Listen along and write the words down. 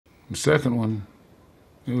The second one,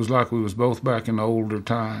 it was like we was both back in the older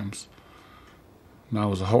times. And I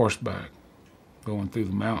was a horseback, going through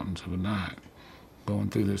the mountains of the night, going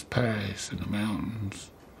through this pass in the mountains.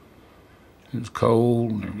 It was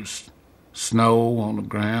cold and there was snow on the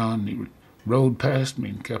ground. He rode past me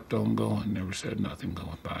and kept on going, never said nothing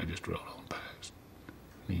going by, just rode on past.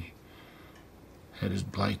 And he had his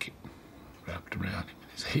blanket wrapped around him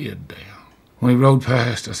and his head down. When he rode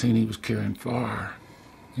past, I seen he was carrying fire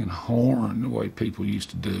in a horn, the way people used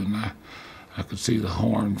to do, and I could see the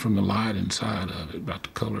horn from the light inside of it, about the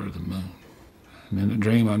color of the moon. And in the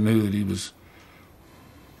dream I knew that he was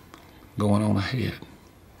going on ahead.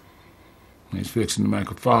 And he's fixing to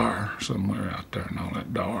make a fire somewhere out there in all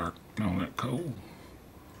that dark and all that cold.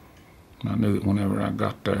 And I knew that whenever I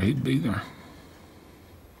got there, he'd be there.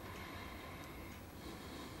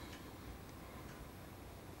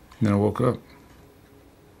 And then I woke up.